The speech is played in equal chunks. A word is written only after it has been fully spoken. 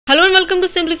Hello and welcome to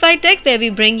Simplified Tech, where we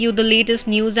bring you the latest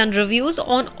news and reviews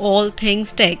on all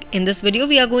things tech. In this video,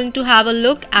 we are going to have a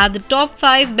look at the top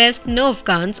 5 best Nerf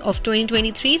guns of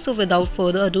 2023. So without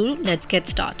further ado, let's get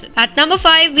started. At number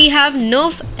 5, we have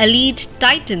Nerf Elite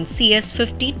Titan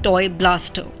CS50 Toy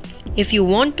Blaster. If you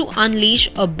want to unleash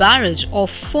a barrage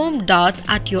of foam darts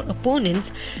at your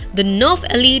opponents, the Nerf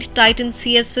Elite Titan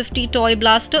CS50 Toy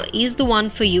Blaster is the one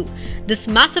for you. This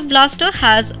massive blaster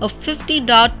has a 50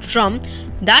 dart drum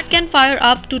that can fire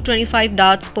up to 25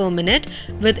 darts per minute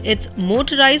with its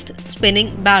motorized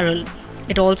spinning barrel.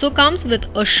 It also comes with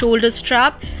a shoulder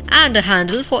strap and a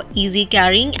handle for easy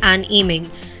carrying and aiming.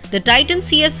 The Titan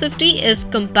CS50 is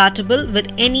compatible with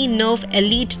any Nerf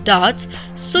Elite darts,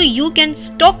 so you can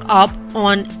stock up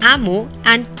on ammo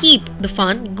and keep the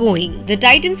fun going. The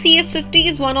Titan CS50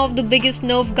 is one of the biggest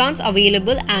Nerf guns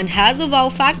available and has a wow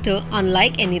factor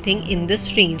unlike anything in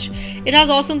this range. It has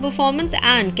awesome performance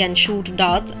and can shoot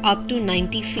darts up to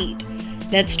 90 feet.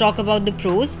 Let's talk about the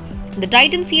pros. The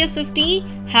Titan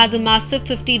CS50 has a massive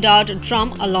 50 dart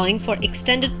drum allowing for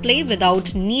extended play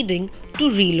without needing to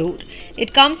reload.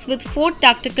 It comes with 4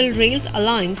 tactical rails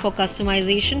allowing for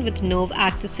customization with Nerf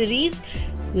accessories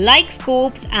like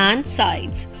scopes and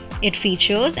sights. It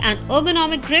features an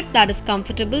ergonomic grip that is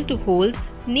comfortable to hold,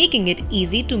 making it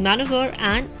easy to maneuver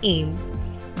and aim.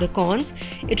 The cons: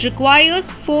 it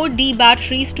requires 4D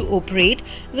batteries to operate,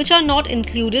 which are not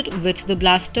included with the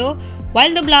blaster.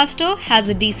 While the blaster has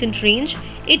a decent range,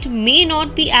 it may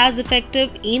not be as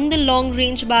effective in the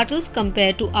long-range battles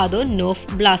compared to other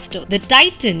Nerf blasters. The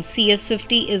Titan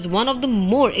CS50 is one of the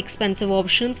more expensive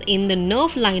options in the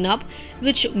Nerf lineup,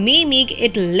 which may make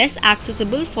it less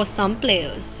accessible for some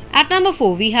players. At number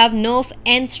 4, we have Nerf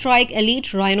N-Strike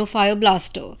Elite Rhino Fire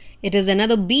Blaster. It is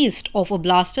another beast of a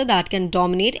blaster that can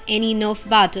dominate any Nerf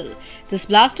battle. This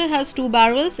blaster has 2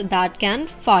 barrels that can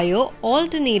fire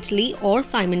alternately or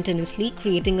simultaneously,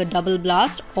 creating a double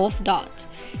blast of darts.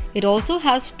 It also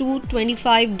has 2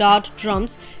 25 dart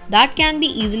drums that can be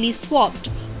easily swapped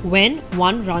when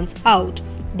one runs out.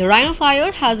 The Rhino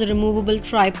Fire has a removable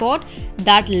tripod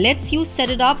that lets you set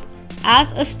it up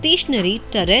as a stationary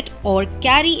turret or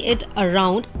carry it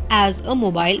around as a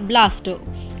mobile blaster.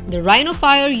 The Rhino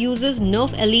Fire uses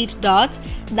Nerf Elite darts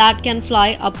that can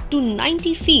fly up to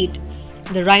 90 feet.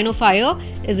 The Rhino Fire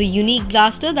is a unique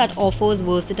blaster that offers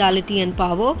versatility and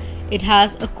power. It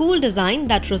has a cool design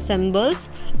that resembles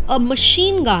a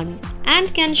machine gun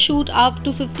and can shoot up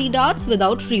to 50 darts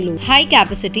without reload. High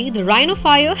capacity: the Rhino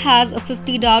Fire has a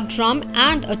 50 dart drum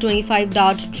and a 25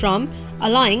 dart drum,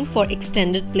 allowing for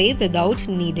extended play without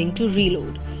needing to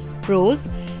reload. Pros: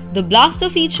 the blaster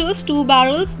features 2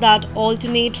 barrels that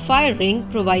alternate firing,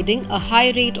 providing a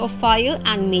high rate of fire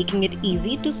and making it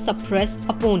easy to suppress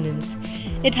opponents.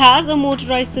 It has a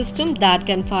motorized system that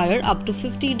can fire up to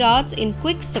 50 darts in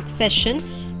quick succession,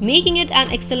 making it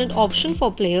an excellent option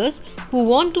for players who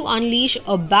want to unleash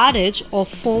a barrage of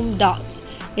foam darts.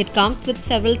 It comes with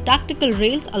several tactical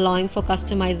rails allowing for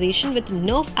customization with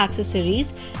Nerf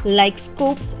accessories like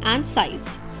scopes and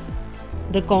sights.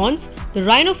 The cons: the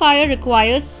Rhino Fire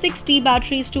requires 60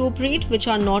 batteries to operate, which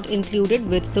are not included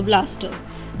with the blaster.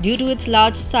 Due to its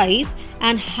large size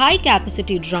and high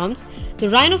capacity drums, the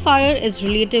Rhino Fire is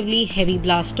relatively heavy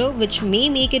blaster, which may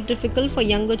make it difficult for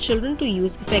younger children to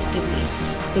use effectively.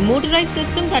 The motorized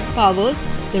system that powers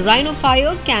the Rhino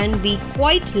Fire can be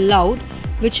quite loud,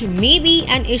 which may be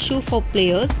an issue for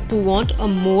players who want a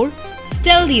more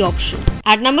stealthy option.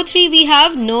 At number 3, we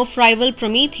have Nerf Rival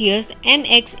Prometheus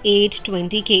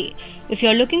MX820K. If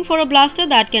you're looking for a blaster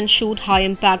that can shoot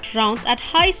high-impact rounds at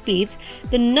high speeds,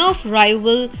 the Nerf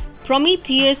Rival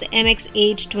Prometheus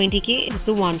MX820K is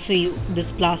the one for you.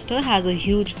 This blaster has a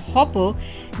huge hopper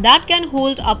that can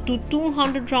hold up to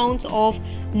 200 rounds of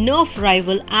Nerf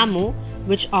Rival ammo,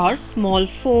 which are small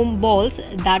foam balls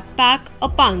that pack a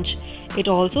punch. It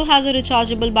also has a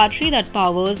rechargeable battery that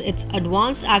powers its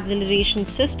advanced acceleration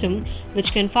system,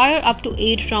 which can fire up to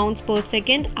 8 rounds per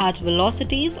second at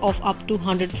velocities of up to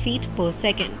 100 feet per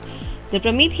second. The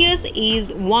Prometheus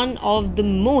is one of the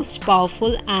most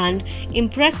powerful and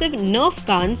impressive Nerf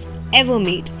guns ever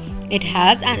made. It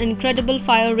has an incredible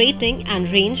fire rating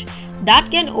and range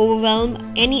that can overwhelm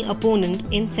any opponent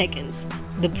in seconds.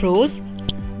 The pros: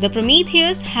 the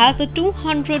Prometheus has a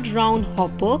 200-round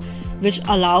hopper, which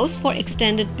allows for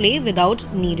extended play without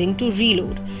needing to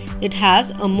reload. It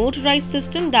has a motorized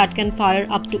system that can fire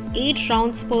up to 8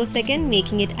 rounds per second,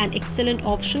 making it an excellent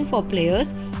option for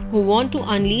players who want to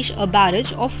unleash a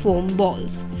barrage of foam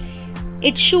balls.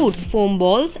 It shoots foam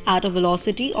balls at a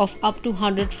velocity of up to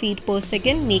 100 feet per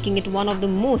second, making it one of the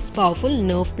most powerful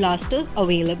Nerf blasters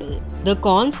available. The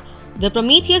cons: The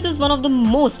Prometheus is one of the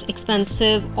most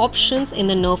expensive options in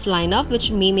the Nerf lineup,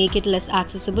 which may make it less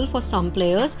accessible for some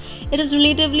players. It is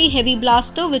relatively heavy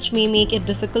blaster, which may make it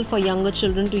difficult for younger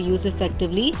children to use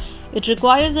effectively. It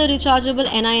requires a rechargeable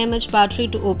NiMH battery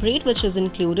to operate, which is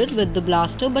included with the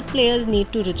blaster, but players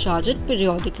need to recharge it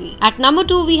periodically. At number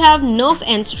 2, we have Nerf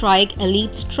N-Strike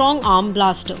Elite Strong Arm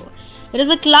Blaster. It is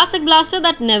a classic blaster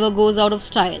that never goes out of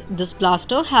style. This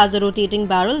blaster has a rotating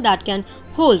barrel that can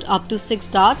hold up to 6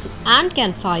 darts and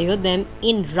can fire them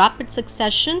in rapid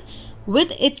succession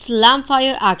with its slam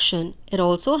fire action. It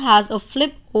also has a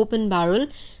flip open barrel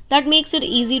that makes it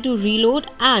easy to reload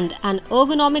and an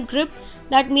ergonomic grip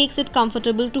that makes it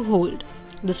comfortable to hold.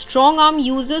 The strong arm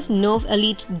uses Nerf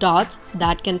Elite darts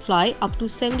that can fly up to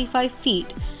 75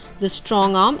 feet. The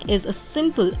strong arm is a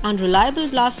simple and reliable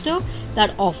blaster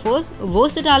that offers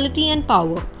versatility and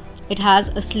power. It has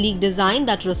a sleek design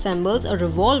that resembles a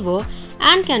revolver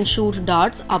and can shoot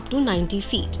darts up to 90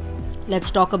 feet. Let's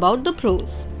talk about the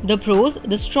pros.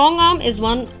 The strong arm is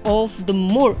one of the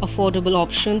more affordable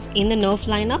options in the Nerf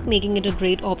lineup, making it a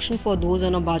great option for those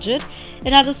on a budget.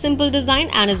 It has a simple design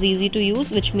and is easy to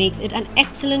use, which makes it an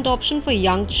excellent option for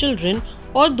young children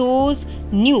or those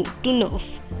new to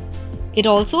Nerf. It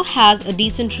also has a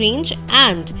decent range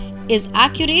and is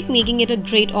accurate, making it a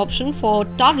great option for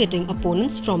targeting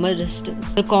opponents from a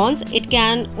distance. The cons: it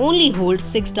can only hold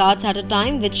 6 darts at a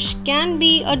time, which can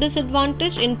be a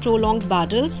disadvantage in prolonged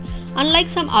battles. Unlike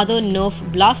some other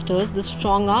Nerf blasters, the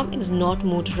strong arm is not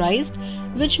motorized,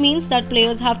 which means that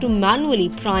players have to manually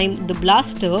prime the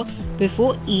blaster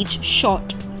before each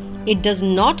shot. It does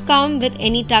not come with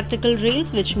any tactical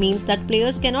rails, which means that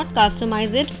players cannot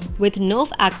customize it with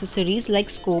Nerf accessories like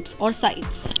scopes or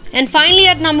sights. And finally,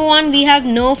 at number 1, we have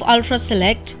Nerf Ultra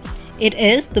Select. It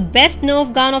is the best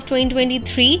Nerf gun of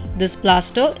 2023. This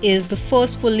blaster is the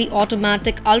first fully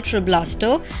automatic Ultra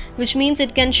Blaster, which means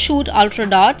it can shoot Ultra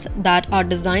darts that are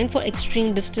designed for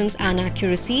extreme distance and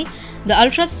accuracy. The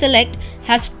Ultra Select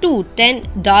has two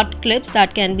 10-dart clips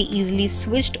that can be easily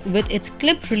switched with its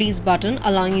clip release button,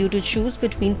 allowing you to choose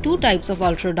between two types of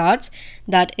Ultra darts,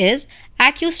 that is,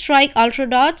 AccuStrike Ultra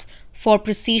darts for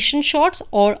precision shots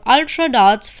or Ultra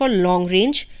darts for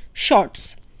long-range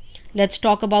shots. Let's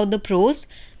talk about the pros.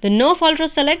 The Nerf Ultra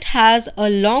Select has a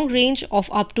long range of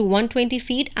up to 120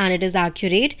 feet and it is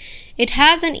accurate. It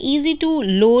has an easy to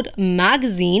load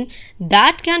magazine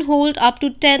that can hold up to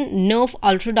 10 Nerf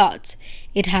Ultra darts.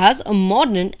 It has a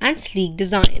modern and sleek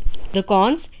design. The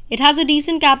cons: it has a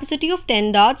decent capacity of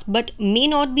 10 darts but may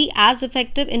not be as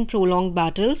effective in prolonged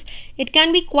battles. It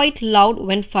can be quite loud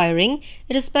when firing.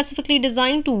 It is specifically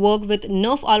designed to work with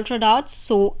Nerf Ultra darts,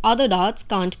 so other darts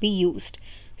can't be used.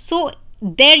 So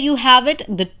there you have it,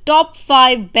 the top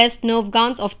 5 best Nerf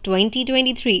guns of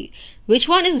 2023. Which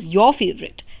one is your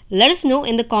favorite? Let us know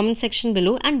in the comment section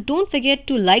below, and don't forget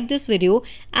to like this video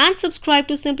and subscribe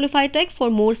to Simplify Tech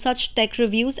for more such tech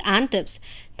reviews and tips.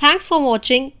 Thanks for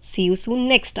watching. See you soon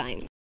next time.